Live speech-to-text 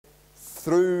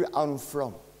through and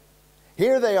from.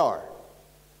 Here they are.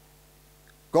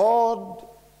 God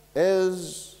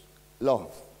is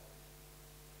love.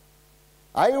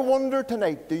 I wonder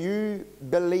tonight, do you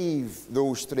believe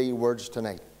those three words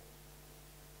tonight?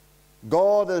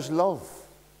 God is love.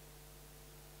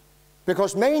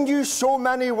 Because, mind you, so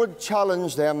many would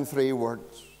challenge them three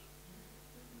words.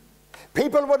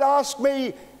 People would ask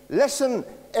me, listen,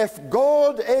 if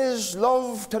God is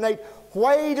love tonight,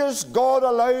 why does God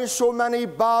allow so many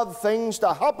bad things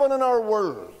to happen in our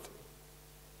world?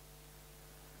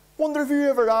 Wonder if you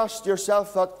ever asked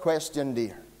yourself that question,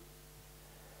 dear.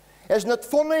 Isn't it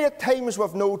funny at times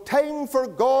we've no time for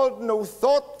God, no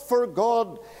thought for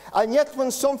God, and yet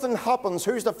when something happens,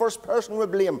 who's the first person we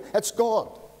blame? It's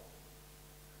God.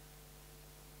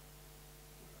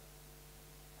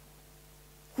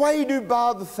 Why do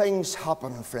bad things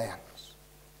happen, friends?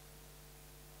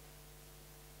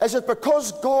 Is it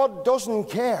because God doesn't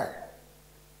care?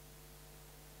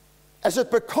 Is it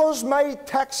because my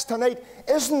text tonight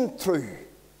isn't true?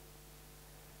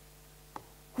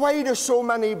 Why do so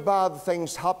many bad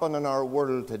things happen in our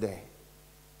world today?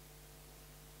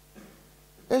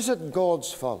 Is it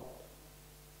God's fault?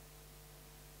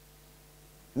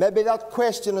 Maybe that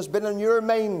question has been in your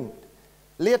mind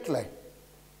lately.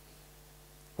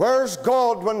 Where's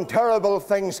God when terrible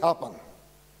things happen?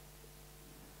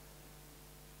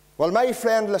 Well, my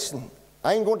friend, listen,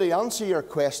 I'm going to answer your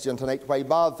question tonight, why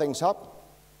bad things happen.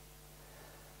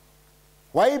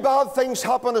 Why bad things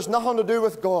happen has nothing to do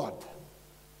with God.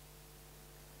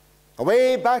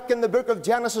 Way back in the book of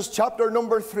Genesis, chapter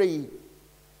number 3,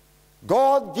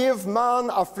 God gave man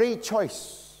a free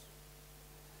choice.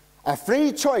 A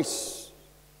free choice,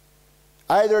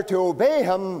 either to obey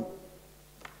Him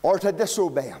or to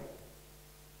disobey Him.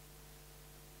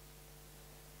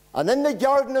 And in the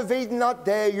Garden of Eden that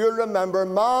day, you'll remember,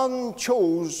 man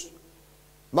chose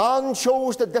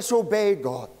to disobey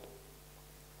God.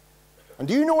 And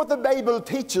do you know what the Bible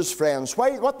teaches, friends?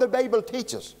 What the Bible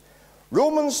teaches?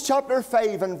 Romans chapter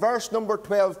 5 and verse number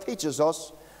 12 teaches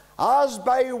us, as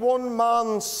by one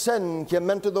man sin came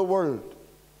into the world,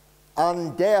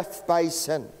 and death by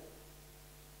sin.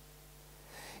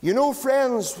 You know,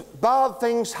 friends, bad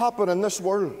things happen in this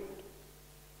world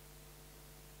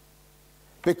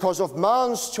because of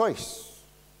man's choice.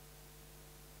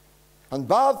 And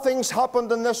bad things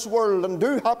happened in this world and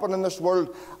do happen in this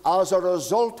world as a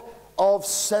result of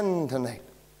sin tonight.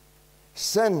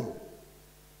 Sin.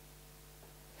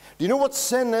 Do you know what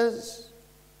sin is?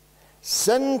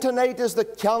 Sin tonight is the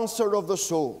cancer of the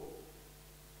soul.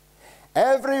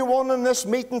 Everyone in this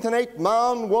meeting tonight,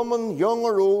 man, woman, young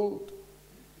or old,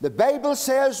 the Bible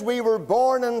says we were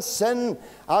born in sin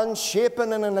and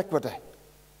shapen in iniquity.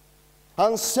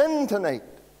 And sin tonight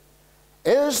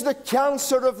is the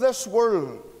cancer of this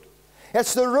world.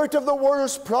 It's the root of the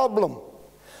world's problem.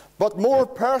 But more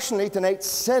personally tonight,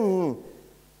 sin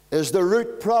is the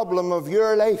root problem of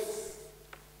your life,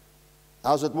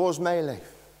 as it was my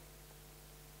life.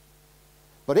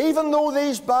 But even though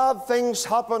these bad things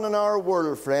happen in our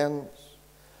world, friends,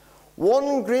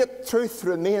 one great truth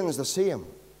remains the same.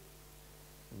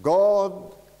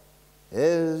 God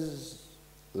is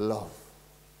love.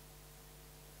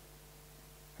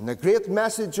 And the great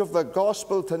message of the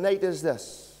gospel tonight is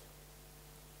this.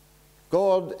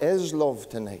 God is love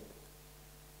tonight.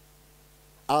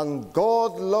 And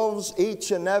God loves each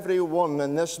and every one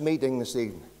in this meeting this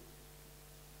evening.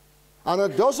 And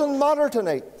it doesn't matter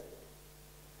tonight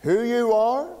who you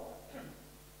are.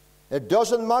 It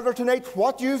doesn't matter tonight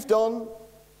what you've done.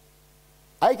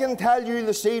 I can tell you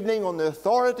this evening on the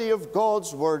authority of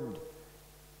God's word,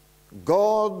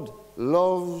 God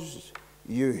loves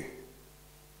you.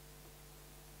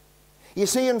 You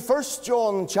see, in 1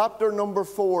 John chapter number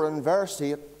 4 and verse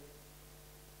 8,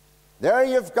 there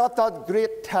you've got that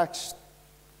great text,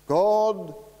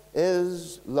 God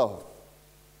is love.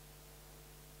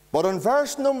 But in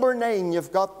verse number 9,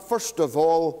 you've got, first of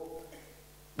all,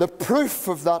 the proof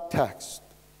of that text.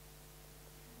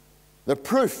 The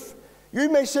proof. You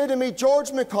may say to me, George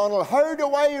McConnell, how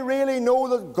do I really know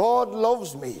that God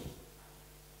loves me?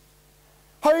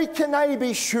 How can I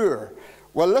be sure?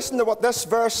 Well, listen to what this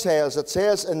verse says. It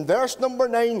says in verse number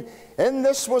 9, in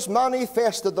this was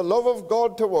manifested the love of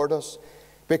God toward us,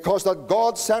 because that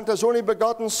God sent His only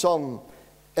begotten Son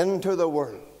into the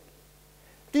world.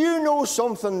 Do you know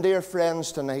something, dear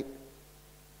friends, tonight?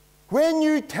 When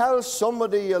you tell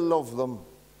somebody you love them,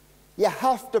 you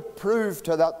have to prove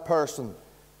to that person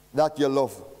that you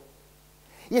love them.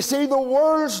 You see, the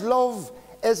world's love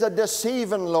is a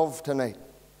deceiving love tonight.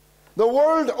 The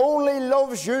world only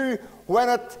loves you when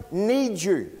it needs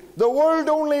you. The world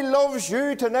only loves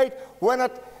you tonight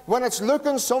when it's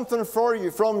looking something for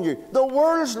you, from you. The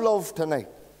world's love tonight.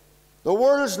 The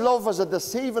world's love is a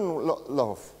deceiving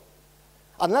love.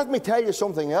 And let me tell you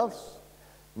something else.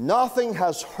 Nothing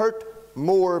has hurt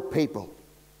more people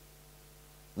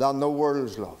than the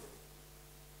world's love.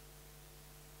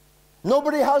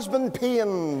 Nobody has been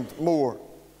pained more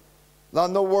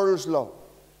than the world's love.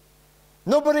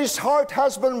 Nobody's heart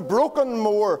has been broken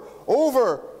more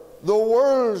over the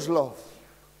world's love.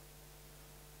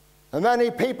 And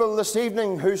many people this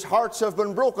evening whose hearts have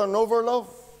been broken over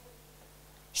love.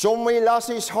 Some wee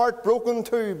lassie's heart broken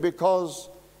too because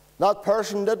that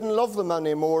person didn't love them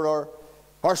anymore,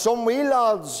 or some wee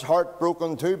lad's heart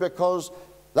broken too because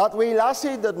that wee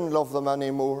lassie didn't love them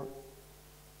anymore.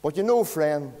 But you know,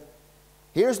 friend,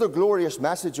 here's the glorious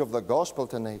message of the gospel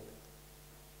tonight.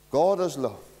 God is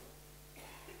love,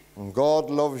 and God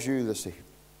loves you this evening.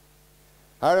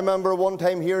 I remember one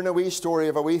time hearing a wee story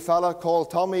of a wee fella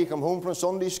called Tommy. He came home from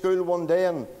Sunday school one day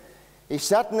and he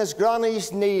sat in his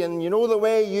granny's knee, and you know the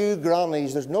way you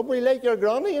grannies, there's nobody like your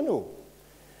granny, you know.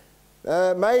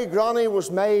 My granny was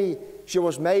my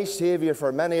saviour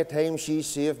for many a time. She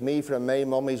saved me from my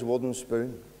mummy's wooden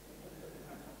spoon.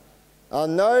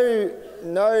 And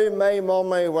now my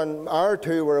mummy, when our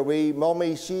two were wee,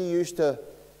 mummy, she used to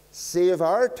save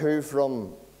our two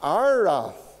from our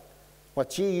wrath,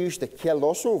 what she used to kill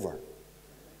us over.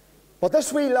 But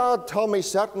this wee lad, Tommy,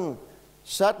 sat in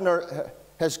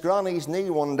his granny's knee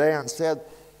one day and said,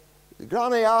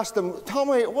 Granny asked him,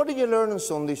 Tommy, what did you learn in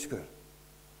Sunday school?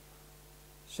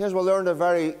 He says, well, I learned a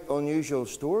very unusual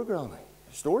story, Granny.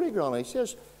 He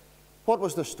says, what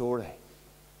was the story?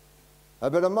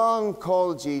 About a man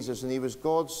called Jesus, and he was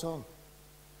God's son.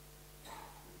 Do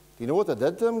you know what they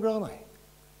did to him, Granny?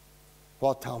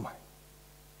 What, Tommy?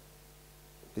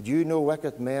 Did you know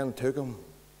wicked men took him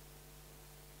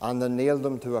and they nailed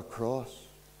him to a cross?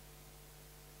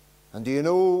 And do you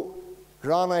know,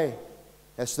 Granny,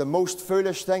 it's the most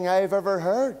foolish thing I've ever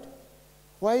heard.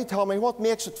 Why, Tommy? What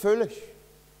makes it foolish?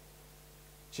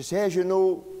 She says,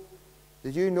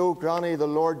 did you know, Granny, the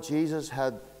Lord Jesus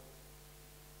had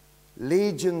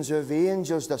legions of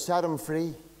angels to set him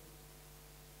free?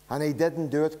 And he didn't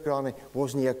do it, Granny.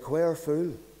 Wasn't he a queer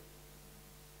fool?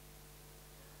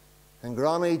 And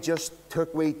Granny just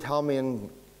took wee Tommy and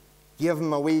gave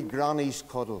him a wee granny's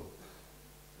cuddle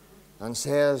and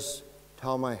says,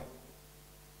 Tommy,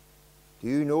 do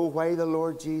you know why the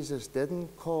Lord Jesus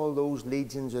didn't call those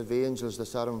legions of angels to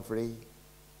set him free?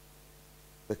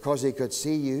 Because he could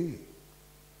see you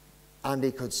and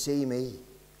he could see me.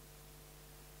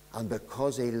 And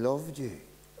because he loved you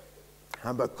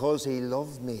and because he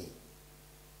loved me,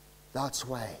 that's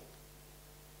why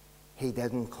he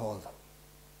didn't call them.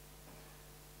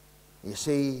 You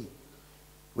see,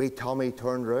 wee Tommy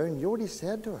turned round. You know what he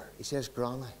said to her? He says,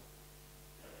 Granny,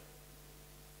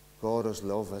 God is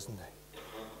love, isn't he?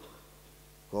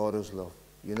 God is love.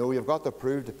 You know, you've got to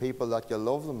prove to people that you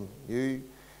love them. You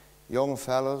young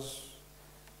fellas,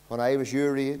 when I was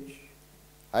your age,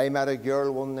 I met a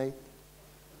girl one night.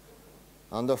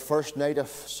 And the first night I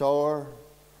saw her,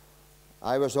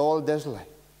 I was all dizzily.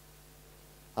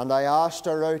 And I asked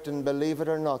her out, and believe it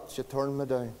or not, she turned me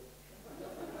down.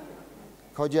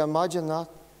 Could you imagine that?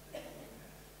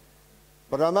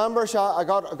 But I remember I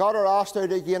got her asked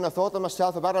out again. I thought to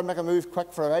myself, I better make a move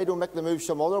quick, for if I don't make the move,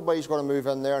 some other boy's going to move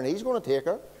in there and he's going to take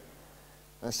her.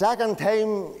 And the second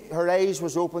time, her eyes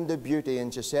was opened to beauty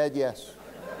and she said yes.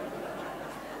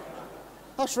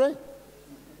 That's right.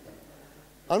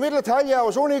 And we'll tell you, I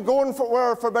was only going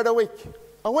for about a week.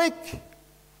 A week.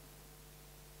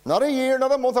 Not a year,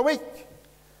 not a month, a week.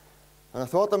 And I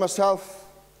thought to myself,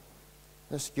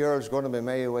 this girl's going to be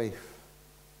my wife.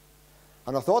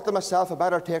 And I thought to myself, I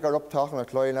better take her up to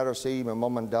Auchnacloy and let her see my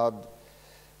mum and dad,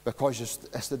 because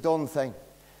it's the done thing.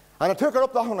 And I took her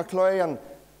up to Auchnacloy, and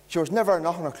she was never in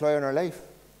Auchnacloy in her life.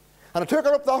 And I took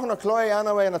her up to Auchnacloy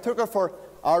anyway, and I took her for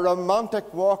a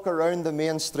romantic walk around the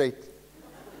main street.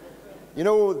 You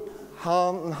know,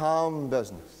 hand in hand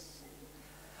business.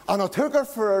 And I took her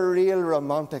for a real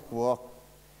romantic walk.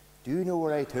 Do you know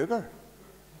where I took her?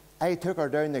 I took her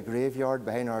down the graveyard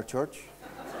behind our church.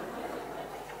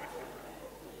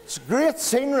 It's great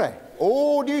scenery.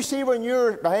 Oh, do you see when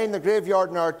you're behind the graveyard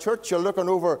in our church, you're looking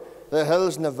over the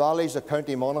hills and the valleys of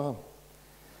County Monaghan.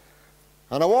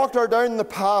 And I walked her down the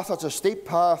path. It's a steep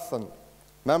path, and I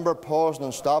remember pausing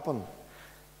and stopping.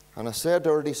 And I said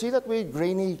to her, do you see that wee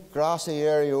greeny, grassy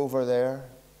area over there?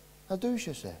 I do,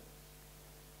 she said.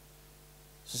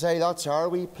 She said, that's our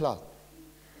wee plot.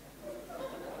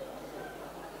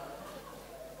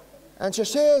 And she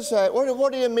says,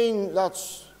 what do you mean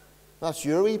that's That's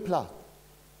your wee plot.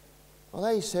 Well,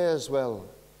 I says, well,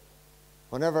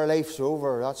 whenever life's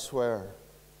over, that's where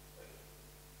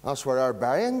our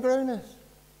burying ground is.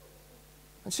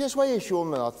 And she says, what are you showing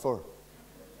me that for?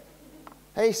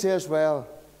 He says, well,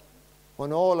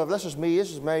 when all of this is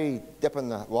me dipping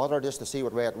the water just to see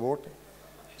what way it worked.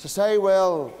 So say,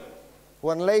 well,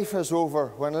 when life's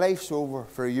over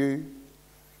for you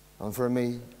and for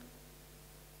me,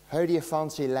 how do you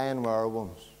fancy lying where I was?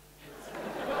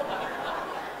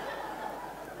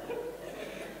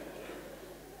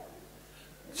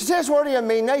 She says, what do you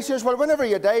mean? I says, well, whenever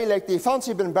you die, like, do you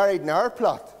fancy being buried in our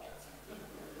plot?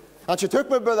 And she took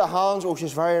me by the hands. Oh,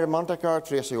 she's very romantic, our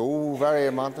Tracy. Oh, very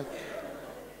romantic.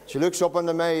 She looks up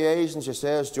into my eyes and she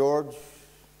says, George,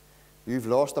 you've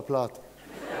lost the plot.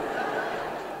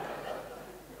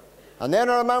 And then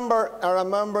I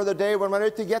remember the day when we went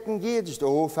out to get engaged.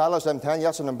 Oh, fellas, I'm telling you,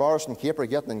 that's an embarrassing caper,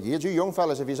 getting engaged. You young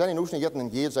fellas, if you've any notion of getting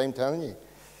engaged, I'm telling you,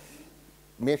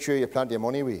 make sure you have plenty of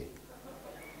money with you.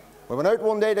 We went out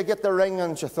one day to get the ring,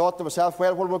 and she thought to herself,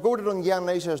 well, we'll go to Dungannon.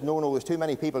 I says, no, there's too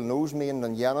many people knows me in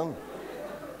Dungannon.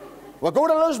 We'll go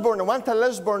to Lisburn. I went to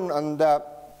Lisburn and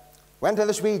went to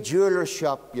this wee jeweller's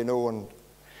shop, you know, and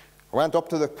I went up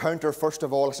to the counter first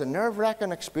of all. It's a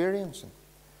nerve-wracking experience. And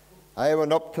I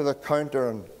went up to the counter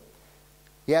and,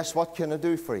 yes, what can I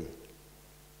do for you?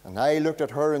 And I looked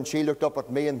at her and she looked up at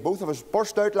me, and both of us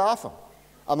burst out laughing.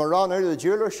 And we ran out of the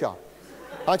jeweller's shop.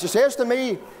 And she says to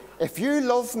me, if you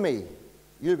love me,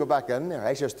 you'll go back in there.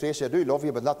 I says, Tracy, I do love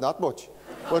you, but not that much.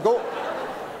 We'll go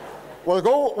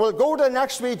to the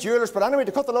next wee jeweller's. But anyway,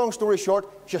 to cut the long story short,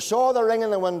 she saw the ring in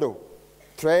the window.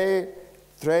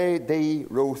 3D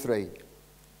row 3.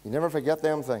 You never forget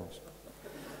them things.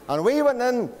 And we went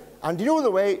in, and do you know the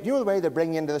way they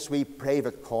bring you into this wee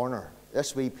private corner,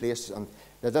 this wee place, and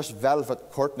this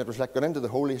velvet curtain, it was like going into the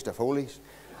holiest of holies.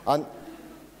 And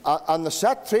they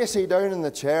sat Tracy down in the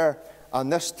chair, and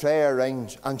this tray of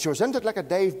rings, and she was into it like a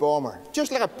dive bomber,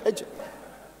 just like a pigeon,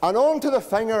 and onto the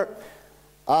finger,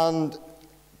 and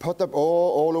put them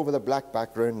all over the black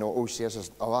background. No, oh, she says,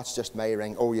 oh, that's just my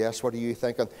ring. Oh, yes, what do you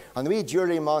think? And the wee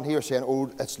jewellery man here saying, oh,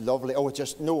 it's lovely. Oh, it's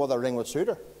just no other ring would suit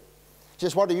her. She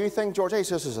says, what do you think, George? He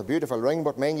says, it's a beautiful ring,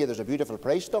 but mind you, there's a beautiful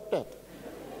price stuck to it.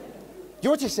 You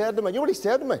know what he said to me? You know what he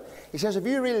said to me? He says, if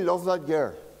you really love that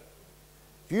girl,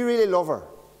 if you really love her,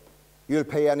 you'll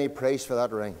pay any price for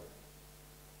that ring.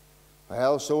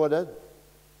 Well, so I did.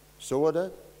 So I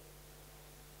did.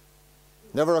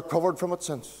 Never recovered from it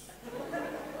since.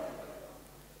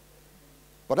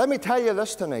 But let me tell you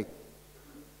this tonight.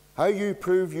 How you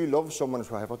prove you love someone is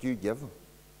what you give them.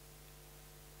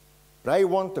 But I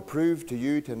want to prove to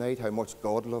you tonight how much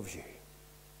God loves you.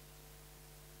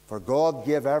 For God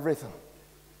gave everything.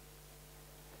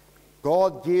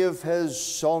 God gave His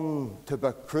Son to be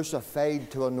crucified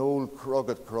to an old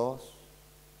rugged cross.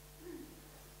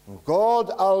 And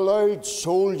God allowed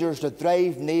soldiers to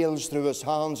drive nails through His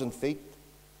hands and feet.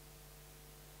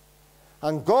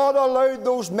 And God allowed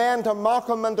those men to mock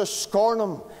Him and to scorn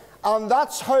Him. And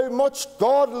that's how much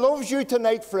God loves you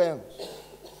tonight, friends.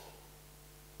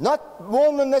 Not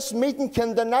one in this meeting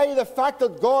can deny the fact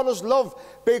that God is love,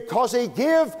 because He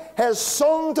gave His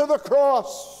Son to the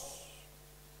cross.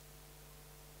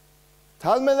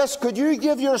 Tell me this, could you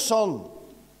give your son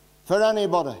for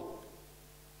anybody?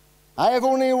 I have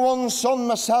only one son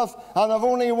myself, and I've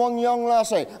only one young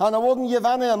lassie, and I wouldn't give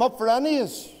any of them up for any of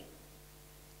us.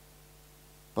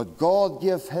 But God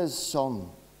gave His Son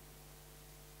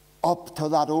up to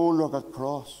that old rugged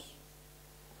cross.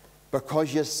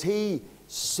 Because you see,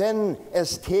 sin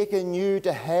is taking you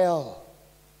to hell.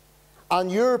 And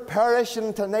you're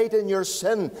perishing tonight in your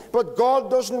sin. But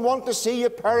God doesn't want to see you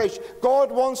perish.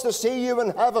 God wants to see you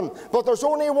in heaven. But there's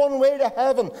only one way to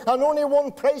heaven, and only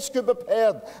one price could be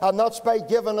paid. And that's by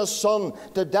giving His Son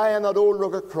to die on that old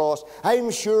rugged cross. I'm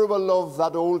sure we'll love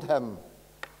that old hymn.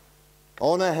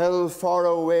 On a hill far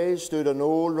away stood an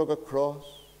old rugged cross,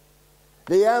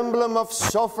 the emblem of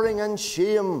suffering and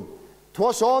shame.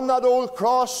 'Twas on that old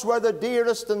cross where the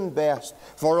dearest and best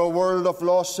for a world of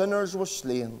lost sinners was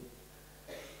slain.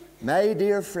 My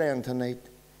dear friend tonight,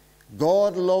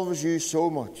 God loves you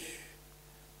so much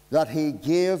that He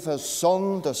gave His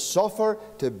Son to suffer,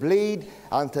 to bleed,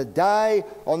 and to die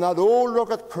on that old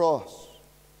rugged cross,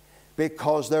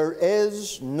 because there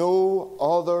is no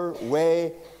other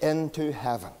way into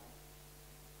heaven.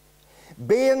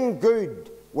 Being good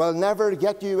will never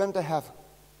get you into heaven.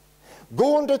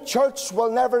 Going to church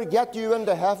will never get you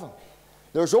into heaven.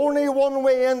 There's only one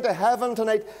way into heaven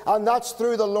tonight, and that's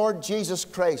through the Lord Jesus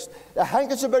Christ. I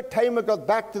think it's about time we got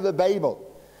back to the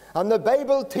Bible. And the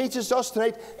Bible teaches us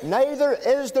tonight, neither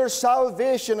is there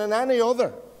salvation in any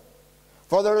other.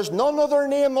 For there is none other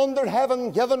name under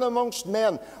heaven given amongst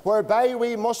men whereby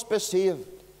we must be saved.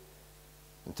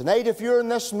 And tonight, if you're in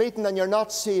this meeting and you're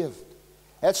not saved,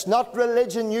 it's not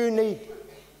religion you need.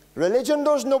 Religion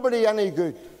does nobody any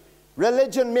good.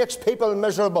 Religion makes people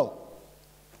miserable.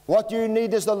 What you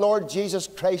need is the Lord Jesus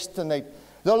Christ tonight.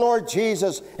 The Lord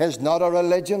Jesus is not a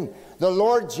religion. The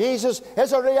Lord Jesus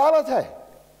is a reality.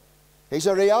 He's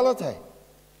a reality.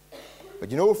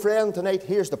 But you know, friend, tonight,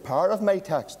 here's the power of my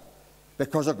text,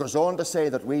 because it goes on to say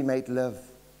that we might live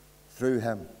through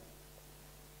him.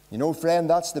 You know, friend,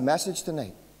 that's the message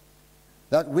tonight.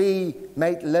 That we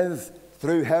might live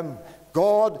through him.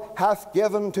 God hath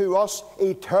given to us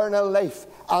eternal life,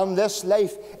 and this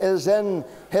life is in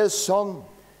his Son.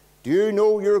 Do you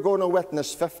know you're going to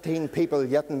witness 15 people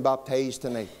getting baptized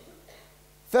tonight?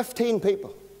 15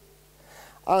 people.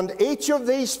 And each of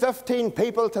these 15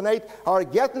 people tonight are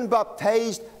getting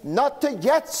baptized not to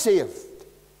get saved.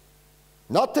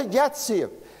 Not to get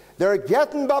saved. They're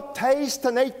getting baptized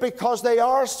tonight because they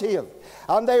are saved.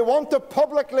 And they want to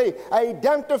publicly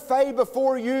identify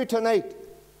before you tonight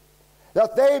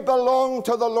that they belong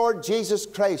to the Lord Jesus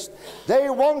Christ. They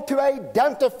want to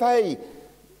identify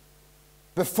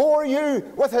before you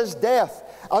with his death.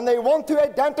 And they want to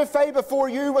identify before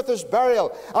you with his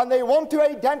burial. And they want to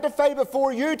identify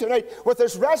before you tonight with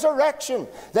his resurrection.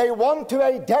 They want to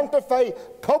identify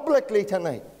publicly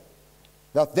tonight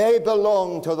that they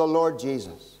belong to the Lord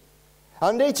Jesus.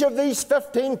 And each of these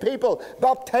 15 people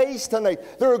baptized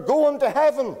tonight, they're going to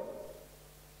heaven.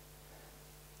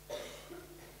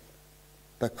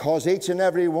 Because each and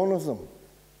every one of them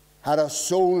had a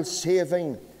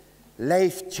soul-saving,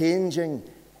 life-changing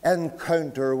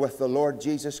encounter with the Lord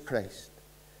Jesus Christ.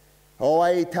 Oh,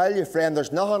 I tell you, friend,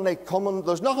 there's nothing like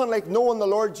knowing the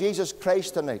Lord Jesus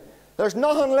Christ tonight. There's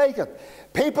nothing like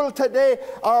it. People today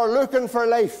are looking for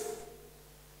life.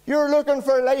 You're looking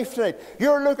for life tonight.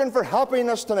 You're looking for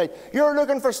happiness tonight. You're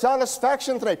looking for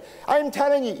satisfaction tonight. I'm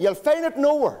telling you, you'll find it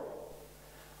nowhere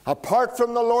apart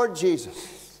from the Lord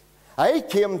Jesus. I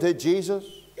came to Jesus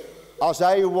as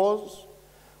I was,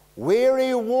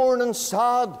 weary, worn, and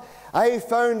sad. I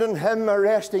found in him a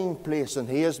resting place, and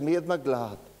he has made me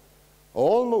glad.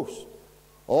 Almost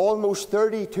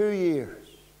 32 years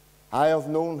I have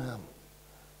known him.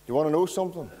 Do you want to know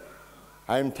something?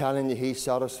 I'm telling you, he's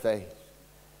satisfied.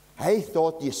 I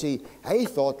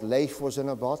thought life was in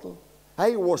a bottle.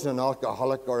 I wasn't an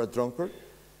alcoholic or a drunkard.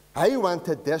 I went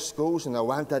to discos and I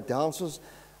went to dances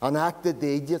and acted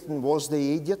the idiot and was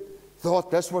the idiot.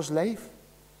 Thought this was life.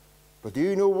 But do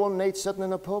you know, one night sitting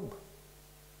in a pub,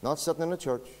 not sitting in a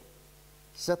church,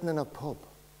 sitting in a pub,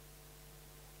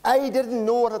 I didn't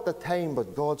know it at the time,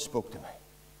 but God spoke to me.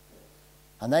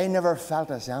 And I never felt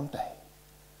as empty.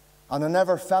 And I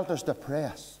never felt as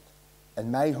depressed in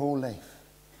my whole life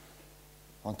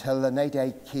until the night I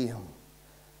came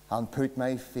and put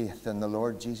my faith in the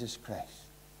Lord Jesus Christ.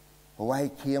 Oh, I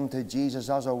came to Jesus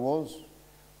as I was,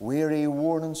 weary,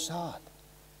 worn, and sad.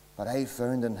 But I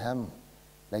found in him,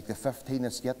 like the 15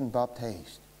 that's getting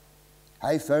baptized,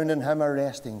 I found in him a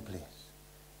resting place.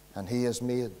 And he has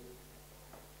made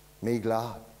me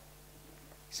glad.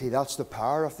 See, that's the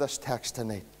power of this text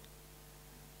tonight.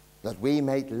 That we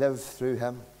might live through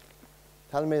him.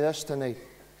 Tell me this tonight.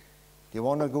 Do you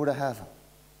want to go to heaven?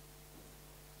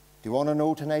 Do you want to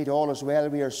know tonight all is well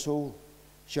with your soul?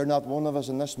 Sure, not one of us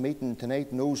in this meeting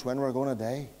tonight knows when we're going to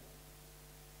die.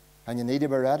 And you need to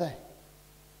be ready.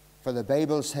 For the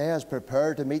Bible says,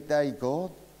 prepare to meet thy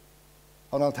God.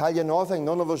 And I'll tell you nothing,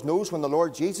 none of us knows when the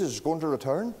Lord Jesus is going to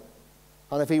return.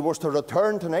 And if he was to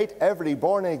return tonight, every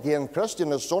born-again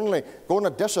Christian is suddenly going to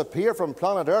disappear from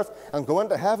planet Earth and go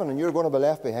into heaven, and you're going to be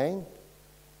left behind,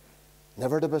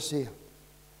 never to be saved.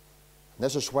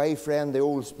 This is why, friend, the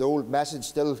old message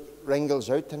still rings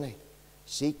out tonight.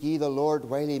 Seek ye the Lord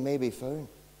while he may be found.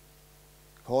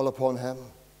 Call upon him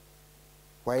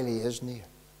while he is near.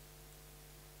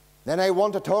 Then I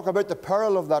want to talk about the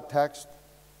peril of that text,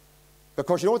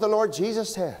 because you know what the Lord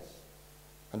Jesus says.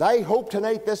 And I hope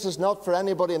tonight this is not for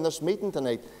anybody in this meeting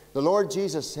tonight. The Lord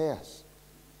Jesus says,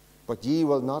 but ye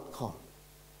will not come,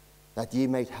 that ye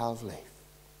might have life.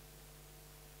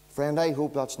 Friend, I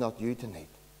hope that's not you tonight.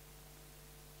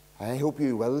 I hope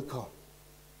you will come.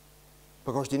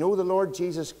 Because do you know the Lord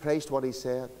Jesus Christ, what he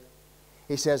said?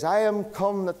 He says, I am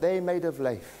come that they might have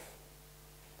life,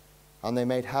 and they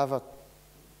might have it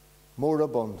more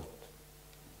abundant.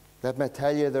 Let me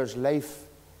tell you, there's life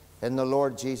in the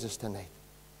Lord Jesus tonight.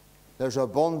 There's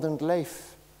abundant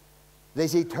life.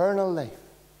 There's eternal life.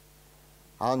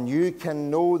 And you can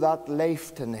know that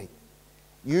life tonight.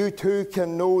 You too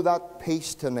can know that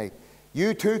peace tonight.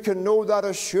 You too can know that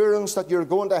assurance that you're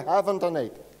going to heaven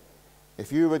tonight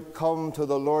if you would come to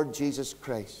the Lord Jesus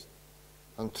Christ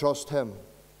and trust Him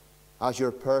as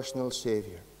your personal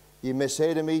Savior. You may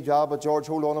say to me, but George,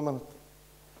 hold on a minute.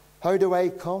 How do I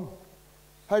come?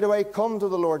 How do I come to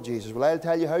the Lord Jesus? Well, I'll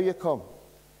tell you how you come.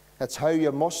 It's how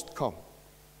you must come.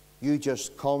 You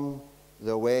just come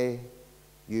the way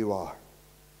you are.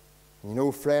 You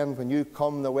know, friend, when you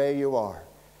come the way you are,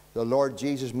 the Lord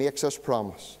Jesus makes us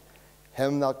promise,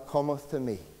 him that cometh to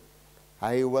me,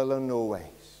 I will in no ways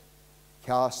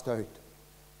cast out.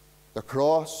 The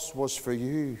cross was for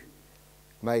you,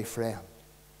 my friend.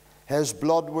 His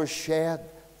blood was shed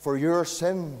for your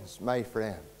sins, my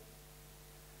friend.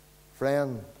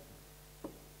 Friend,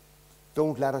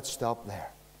 don't let it stop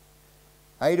there.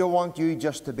 I don't want you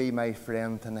just to be my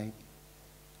friend tonight.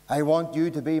 I want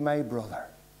you to be my brother.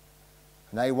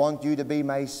 And I want you to be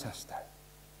my sister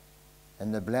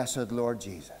in the blessed Lord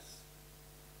Jesus.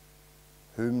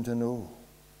 Whom to know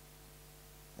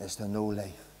is to know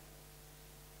life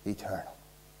eternal.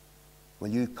 Will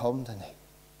you come tonight?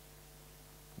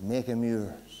 Make him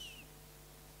yours.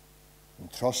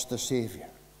 And trust the Savior.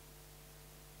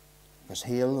 Because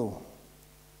he alone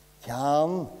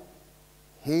can,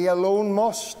 he alone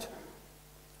must,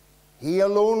 he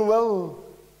alone will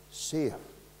save.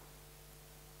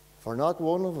 For not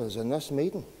one of us in this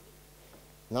meeting,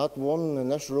 not one in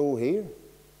this row here,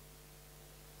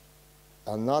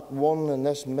 and not one in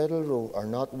this middle row, or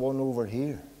not one over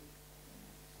here,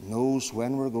 knows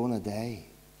when we're going to die.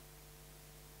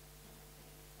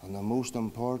 And the most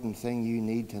important thing you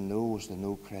need to know is to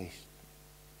know Christ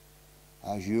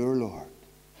as your Lord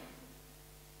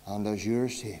and as your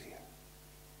Savior.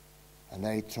 And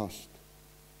I trust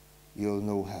you'll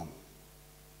know him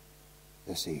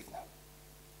this evening.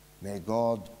 May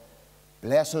God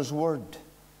bless his word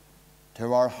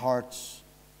to our hearts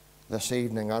this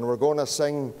evening. And we're going to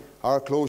sing our closing.